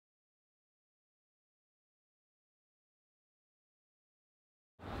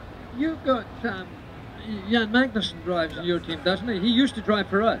you've got Jan Magnussen drives in your team, doesn't he? He used to drive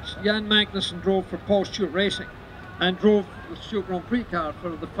for us. Jan Magnussen drove for Paul Stewart Racing and drove the Stewart Grand Prix car for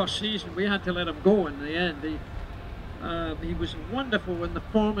the first season. We had to let him go in the end. He was wonderful in the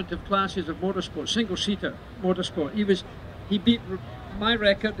formative classes of motorsport, single-seater motorsport. He beat my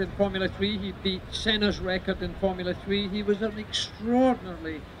record in Formula 3, he beat Senna's record in Formula 3. He was an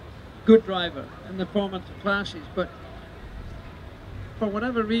extraordinarily good driver in the formative classes, but for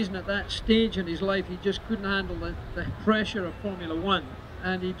whatever reason at that stage in his life he just couldn't handle the pressure of Formula 1,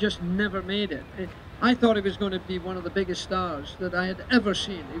 and he just never made it. I thought he was going to be one of the biggest stars that I had ever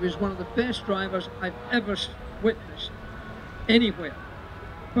seen. He was one of the best drivers I've ever witnessed anywhere,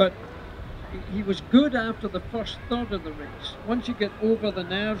 but he was good after the first third of the race. Once you get over the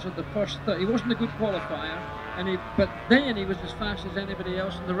nerves of the first third, he wasn't a good qualifier, but then he was as fast as anybody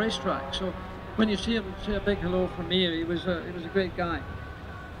else on the racetrack. So when you see him, say a big hello from me. He was a great guy.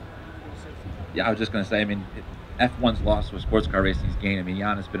 Yeah, I was just going to say, I mean, F1's loss to a sports car racing's gain. I mean,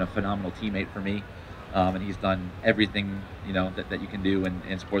 Jan has been a phenomenal teammate for me, and he's done everything, you know, that you can do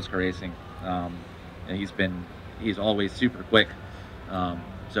in sports car racing. And he's always super quick.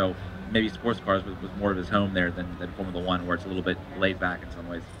 So maybe sports cars was more of his home there than Formula 1, where it's a little bit laid back in some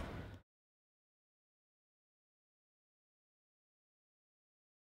ways.